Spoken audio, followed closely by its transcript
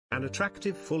An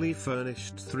attractive fully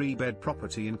furnished 3-bed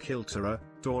property in Kilteragh,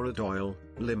 Dooradoyle,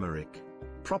 Limerick.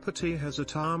 Property has a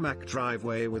tarmac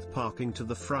driveway with parking to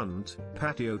the front,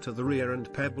 patio to the rear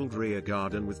and pebbled rear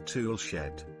garden with tool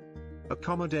shed.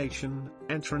 Accommodation,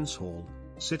 entrance hall,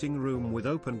 sitting room with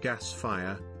open gas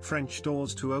fire, French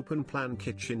doors to open plan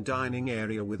kitchen dining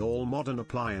area with all modern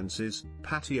appliances,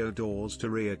 patio doors to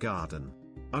rear garden.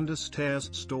 Under stairs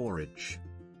storage.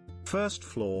 First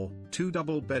floor, 2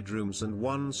 double bedrooms and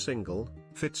 1 single,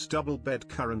 fits double bed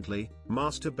currently,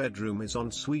 master bedroom is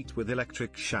en suite with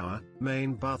electric shower,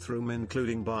 main bathroom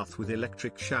including bath with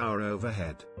electric shower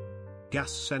overhead.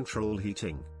 Gas central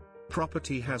heating.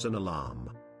 Property has an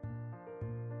alarm.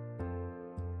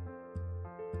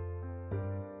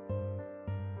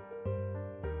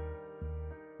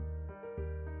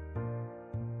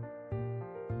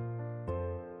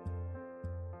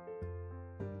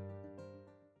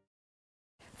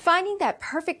 Finding that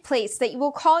perfect place that you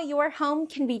will call your home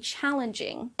can be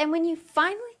challenging. And when you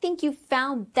finally think you've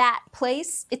found that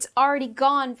place, it's already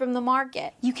gone from the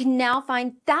market. You can now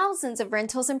find thousands of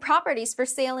rentals and properties for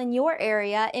sale in your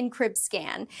area in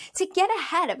CribScan. To get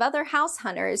ahead of other house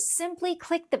hunters, simply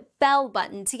click the bell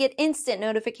button to get instant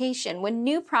notification when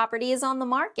new property is on the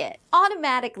market.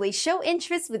 Automatically show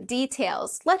interest with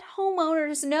details. Let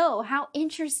homeowners know how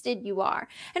interested you are.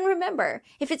 And remember,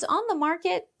 if it's on the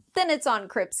market, then it's on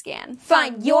CribScan.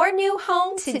 Find your new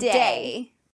home today.